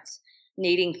parents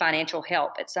needing financial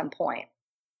help at some point.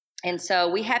 And so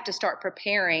we have to start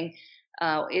preparing.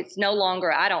 It's no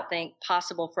longer, I don't think,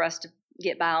 possible for us to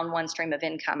get by on one stream of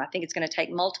income. I think it's going to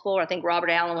take multiple. I think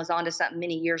Robert Allen was onto something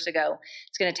many years ago.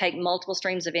 It's going to take multiple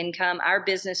streams of income. Our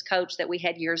business coach that we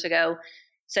had years ago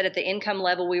said at the income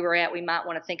level we were at, we might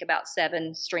want to think about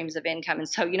 7 streams of income. And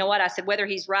so, you know what? I said, whether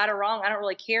he's right or wrong, I don't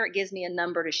really care. It gives me a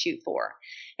number to shoot for.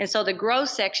 And so the growth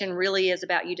section really is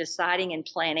about you deciding and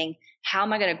planning, how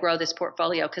am I going to grow this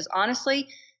portfolio? Because honestly,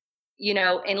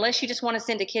 unless you just want to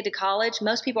send a kid to college,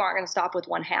 most people aren't going to stop with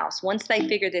one house. Once they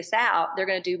figure this out, they're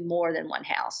going to do more than one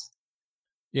house.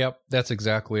 Yep, that's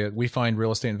exactly it. We find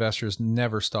real estate investors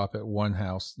never stop at one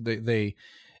house.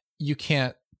 You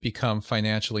can't become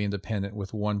financially independent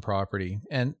with one property,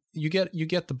 and you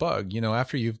get the bug.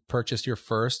 After you've purchased your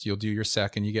first, you'll do your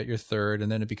second, you get your third,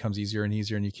 and then it becomes easier and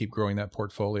easier, and you keep growing that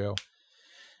portfolio.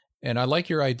 And I like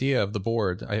your idea of the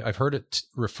board. I've heard it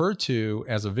referred to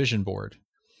as a vision board.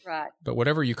 Right. But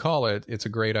whatever you call it, it's a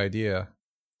great idea.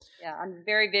 Yeah, I'm a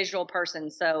very visual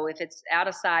person. So if it's out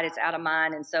of sight, it's out of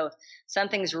mind. And so if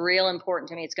something's real important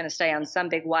to me, it's going to stay on some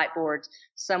big whiteboard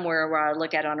somewhere where I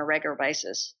look at it on a regular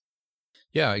basis.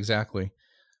 Yeah, exactly.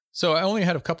 So I only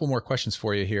had a couple more questions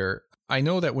for you here. I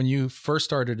know that when you first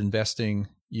started investing,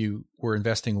 you were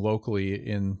investing locally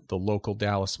in the local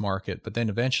Dallas market, but then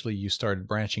eventually you started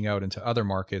branching out into other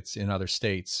markets in other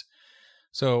states.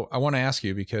 So I want to ask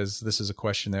you, because this is a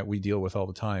question that we deal with all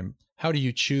the time. How do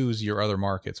you choose your other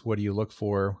markets? What do you look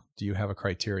for? Do you have a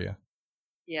criteria?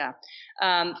 Yeah.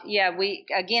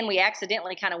 We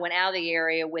accidentally kind of went out of the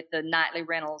area with the nightly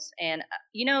rentals. And,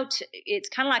 it's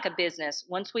kind of like a business.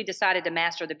 Once we decided to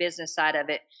master the business side of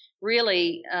it,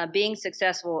 really being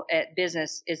successful at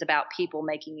business is about people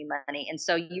making you money. And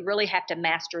so you really have to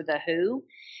master the who.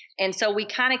 And so we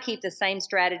kind of keep the same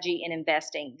strategy in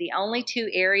investing. The only two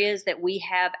areas that we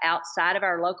have outside of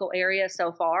our local area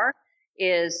so far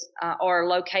are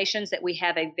locations that we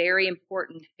have a very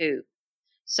important who.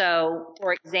 So,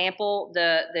 for example,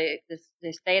 the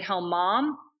stay-at-home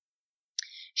mom,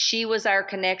 she was our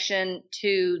connection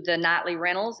to the nightly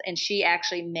rentals, and she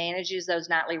actually manages those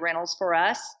nightly rentals for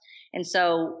us. And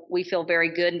so we feel very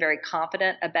good and very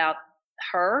confident about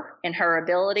her and her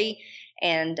ability.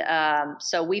 And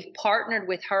so we've partnered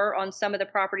with her on some of the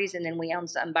properties, and then we own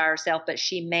some by ourselves, but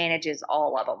she manages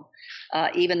all of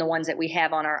them, even the ones that we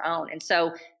have on our own. And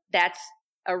so that's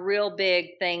a real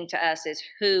big thing to us, is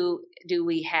who do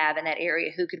we have in that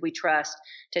area? Who could we trust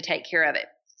to take care of it?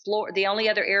 The only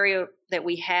other area that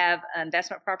we have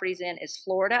investment properties in is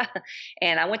Florida.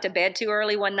 And I went to bed too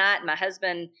early one night, and my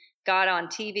husband got on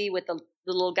TV with the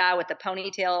little guy with the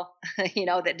ponytail,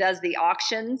 that does the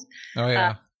auctions. Oh,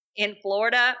 yeah. In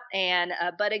Florida. And,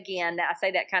 but again, I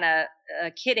say that kind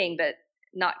of kidding, but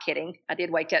not kidding. I did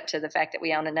wake up to the fact that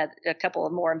we own a couple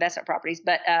of more investment properties,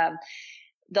 but,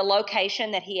 the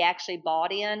location that he actually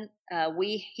bought in,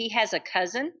 he has a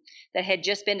cousin that had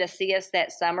just been to see us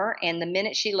that summer. And the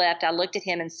minute she left, I looked at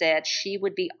him and said, she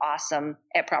would be awesome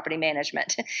at property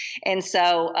management. And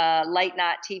so, late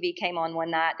night TV came on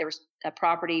one night. There was a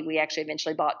property, we actually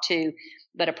eventually bought two,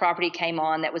 but a property came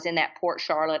on that was in that Port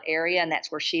Charlotte area, and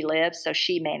that's where she lives. So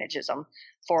she manages them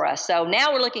for us. So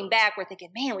now we're looking back, we're thinking,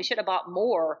 man, we should have bought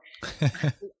more.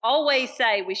 We always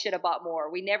say we should have bought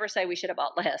more. We never say we should have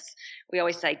bought less. We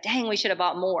always say, dang, we should have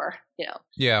bought more,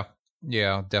 Yeah,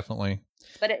 definitely.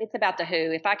 But it's about the who.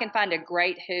 If I can find a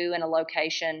great who in a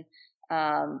location,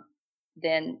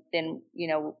 then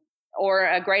or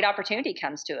a great opportunity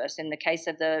comes to us. In the case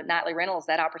of the nightly rentals,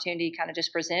 that opportunity kind of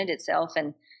just presented itself.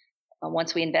 And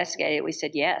once we investigated it, we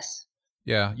said yes.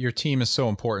 Yeah, your team is so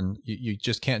important. You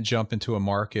just can't jump into a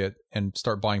market and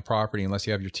start buying property unless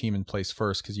you have your team in place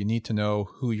first, because you need to know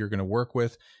who you're going to work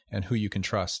with and who you can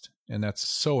trust. And that's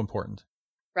so important.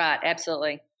 Right,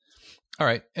 absolutely. All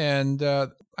right. And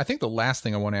I think the last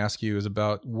thing I want to ask you is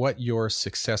about what your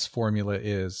success formula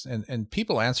is. And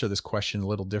people answer this question a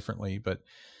little differently, but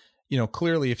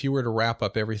clearly, if you were to wrap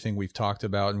up everything we've talked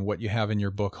about and what you have in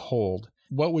your book Hold,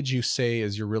 what would you say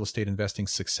is your real estate investing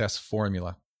success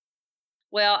formula?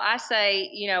 Well, I say,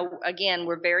 again,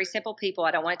 we're very simple people.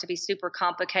 I don't want it to be super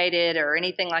complicated or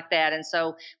anything like that. And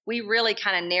so we really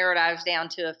kind of narrowed ours down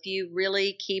to a few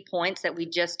really key points that we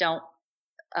just don't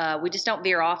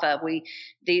veer off of.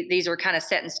 These are kind of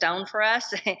set in stone for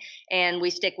us, and we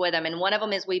stick with them. And one of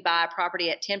them is we buy a property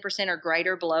at 10% or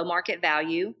greater below market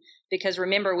value, because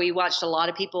remember, we watched a lot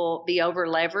of people be over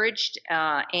leveraged,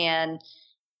 and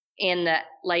in the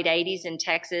late 80s in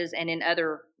Texas and in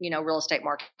other, real estate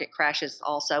market crashes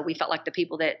also. We felt like the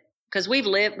people because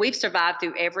we've survived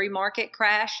through every market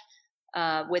crash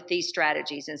with these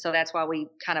strategies. And so that's why we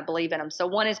kind of believe in them. So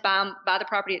one is buy the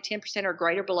property at 10% or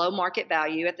greater below market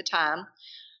value at the time,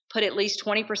 put at least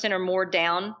 20% or more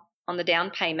down on the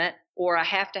down payment, or I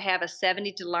have to have a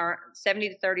 70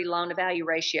 to 30 loan to value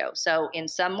ratio. So in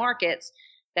some markets,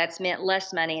 that's meant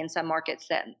less money. In some markets,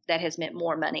 that has meant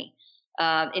more money.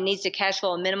 It needs to cash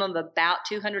flow a minimum of about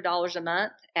 $200 a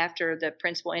month after the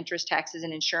principal, interest, taxes,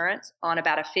 and insurance on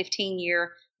about a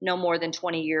 15-year, no more than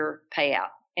 20-year payout.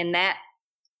 And that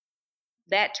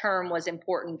term was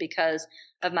important because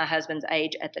of my husband's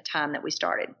age at the time that we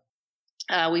started.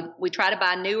 We try to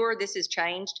buy newer. This has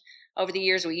changed over the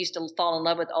years, we used to fall in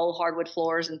love with old hardwood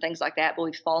floors and things like that, but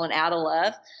we've fallen out of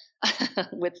love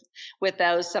with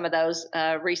some of those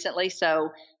recently.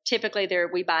 So typically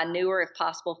we buy newer, if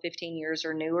possible, 15 years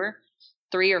or newer,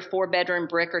 3 or 4 bedroom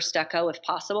brick or stucco if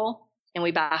possible. And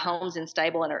we buy homes in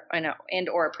stable and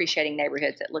or appreciating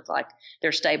neighborhoods that look like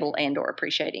they're stable and or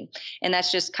appreciating. And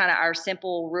that's just kind of our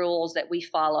simple rules that we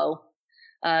follow.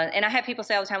 And I have people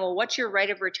say all the time, well, what's your rate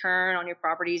of return on your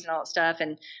properties and all that stuff?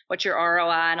 And what's your ROI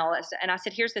and all that stuff? And I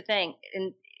said, here's the thing.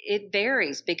 And it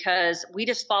varies because we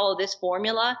just follow this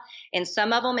formula. And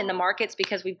some of them in the markets,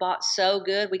 because we bought so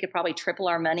good, we could probably triple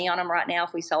our money on them right now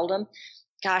if we sold them.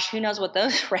 Gosh, who knows what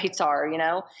those rates are,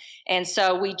 And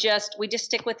so we just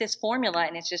stick with this formula,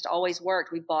 and it's just always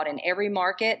worked. We've bought in every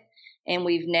market, and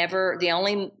the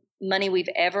only money we've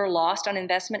ever lost on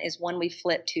investment is when we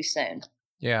flipped too soon.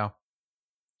 Yeah.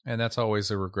 And that's always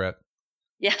a regret.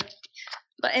 Yeah.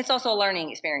 But it's also a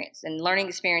learning experience, and learning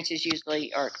experiences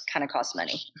usually kind of cost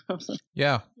money.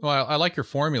 Yeah. Well, I like your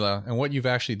formula, and what you've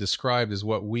actually described is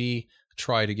what we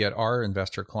try to get our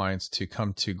investor clients to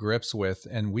come to grips with,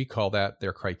 and we call that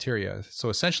their criteria. So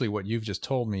essentially what you've just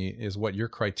told me is what your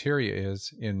criteria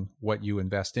is in what you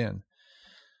invest in.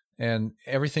 And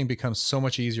everything becomes so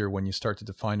much easier when you start to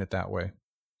define it that way.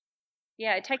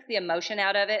 Yeah, it takes the emotion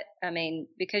out of it. I mean,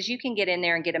 because you can get in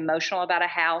there and get emotional about a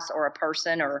house or a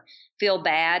person or feel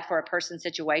bad for a person's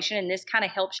situation, and this kind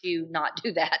of helps you not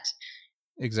do that.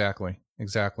 Exactly.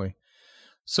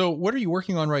 So what are you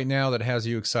working on right now that has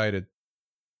you excited?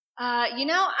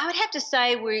 I would have to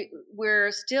say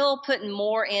we're still putting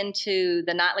more into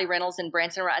the nightly rentals in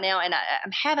Branson right now, and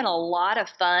I'm having a lot of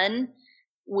fun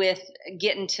with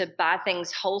getting to buy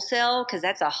things wholesale, because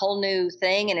that's a whole new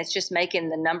thing, and it's just making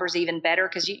the numbers even better,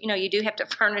 because you do have to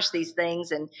furnish these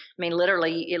things, and I mean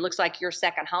literally it looks like your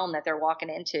second home that they're walking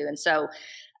into. And so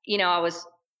I was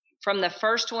from the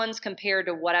first ones compared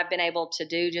to what I've been able to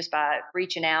do just by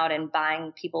reaching out and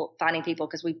finding people,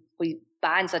 because we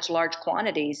buy in such large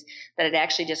quantities that it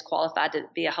actually just qualified to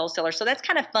be a wholesaler. So that's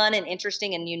kind of fun and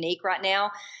interesting and unique right now.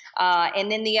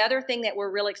 And then the other thing that we're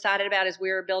really excited about is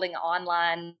we're building an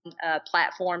online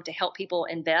platform to help people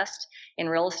invest in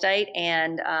real estate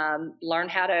and learn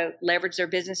how to leverage their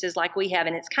businesses like we have.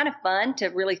 And it's kind of fun to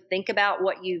really think about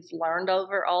what you've learned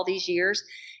over all these years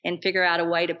and figure out a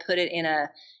way to put it in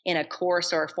a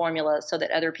course or a formula so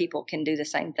that other people can do the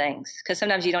same things. Because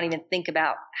sometimes you don't even think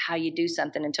about how you do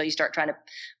something until you start trying to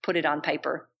put it on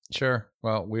paper. Sure.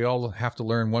 Well, we all have to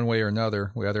learn one way or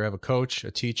another. We either have a coach,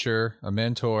 a teacher, a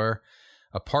mentor,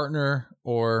 a partner,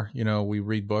 or, we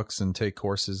read books and take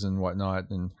courses and whatnot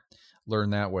and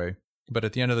learn that way. But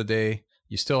at the end of the day,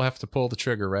 you still have to pull the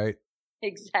trigger, right?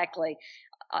 Exactly.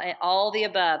 All the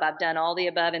above. I've done all the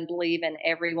above and believe in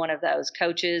every one of those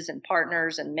coaches and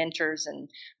partners and mentors and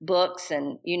books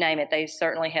and you name it. They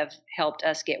certainly have helped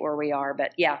us get where we are.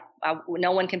 But yeah,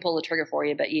 no one can pull the trigger for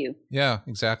you but you. Yeah,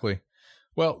 exactly.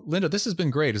 Well, Linda, this has been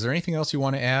great. Is there anything else you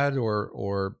want to add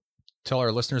or tell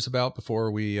our listeners about before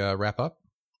we wrap up?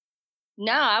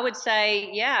 No, I would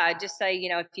say, I'd just say,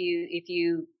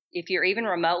 if you're even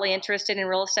remotely interested in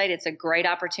real estate, it's a great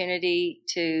opportunity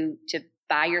to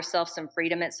buy yourself some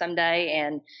freedom at someday,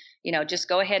 and just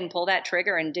go ahead and pull that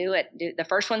trigger and do it. The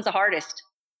first one's the hardest.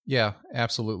 Yeah,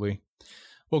 absolutely.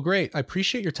 Well, great. I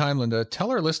appreciate your time, Linda. Tell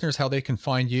our listeners how they can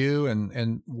find you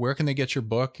and where can they get your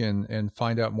book and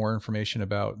find out more information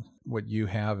about what you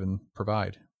have and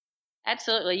provide.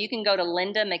 Absolutely. You can go to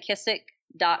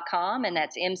lindamckissick.com, and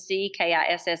that's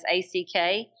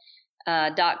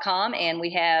MCKISSACK.com. And we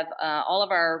have all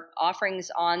of our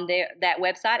offerings on that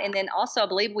website. And then also I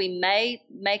believe we may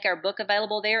make our book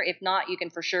available there. If not, you can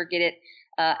for sure get it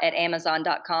at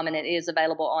Amazon.com, and it is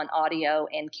available on audio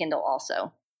and Kindle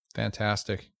also.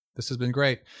 Fantastic. This has been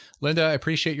great. Linda, I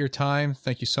appreciate your time.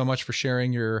 Thank you so much for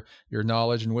sharing your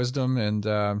knowledge and wisdom. And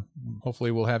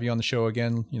hopefully we'll have you on the show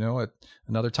again, at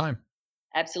another time.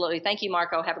 Absolutely. Thank you,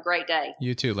 Marco. Have a great day.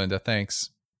 You too, Linda. Thanks.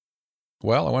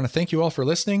 Well, I want to thank you all for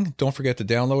listening. Don't forget to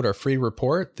download our free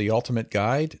report, The Ultimate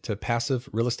Guide to Passive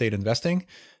Real Estate Investing.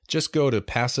 Just go to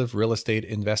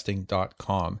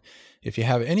passiverealestateinvesting.com. If you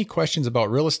have any questions about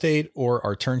real estate or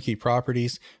our turnkey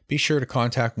properties, be sure to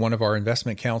contact one of our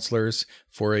investment counselors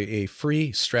for a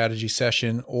free strategy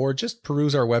session, or just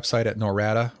peruse our website at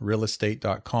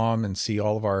noradarealestate.com and see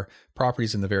all of our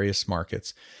properties in the various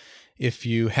markets. If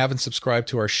you haven't subscribed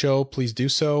to our show, please do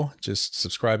so. Just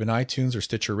subscribe in iTunes or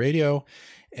Stitcher Radio.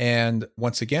 And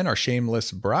once again, our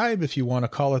shameless bribe, if you want to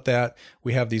call it that,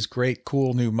 we have these great,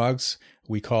 cool new mugs.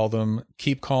 We call them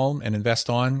Keep Calm and Invest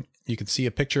On. You can see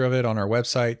a picture of it on our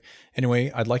website.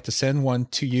 Anyway, I'd like to send one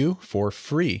to you for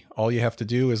free. All you have to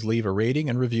do is leave a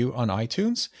rating and review on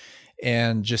iTunes.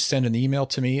 and just send an email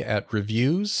to me at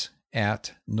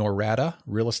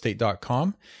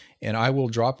reviews@noradarealestate.com, and I will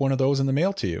drop one of those in the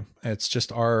mail to you. It's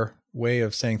just our way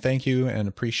of saying thank you and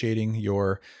appreciating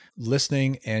your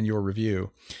listening and your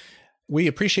review. We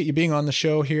appreciate you being on the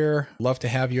show here. Love to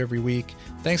have you every week.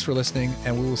 Thanks for listening,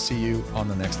 and we will see you on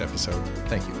the next episode.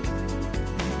 Thank you.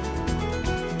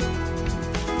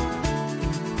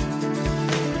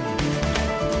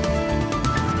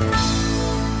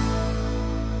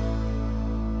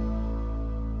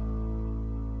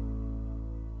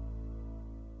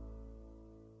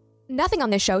 Nothing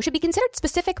on this show should be considered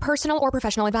specific personal or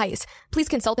professional advice. Please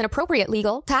consult an appropriate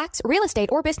legal, tax, real estate,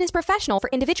 or business professional for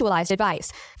individualized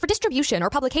advice. For distribution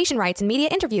or publication rights and media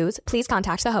interviews, please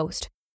contact the host.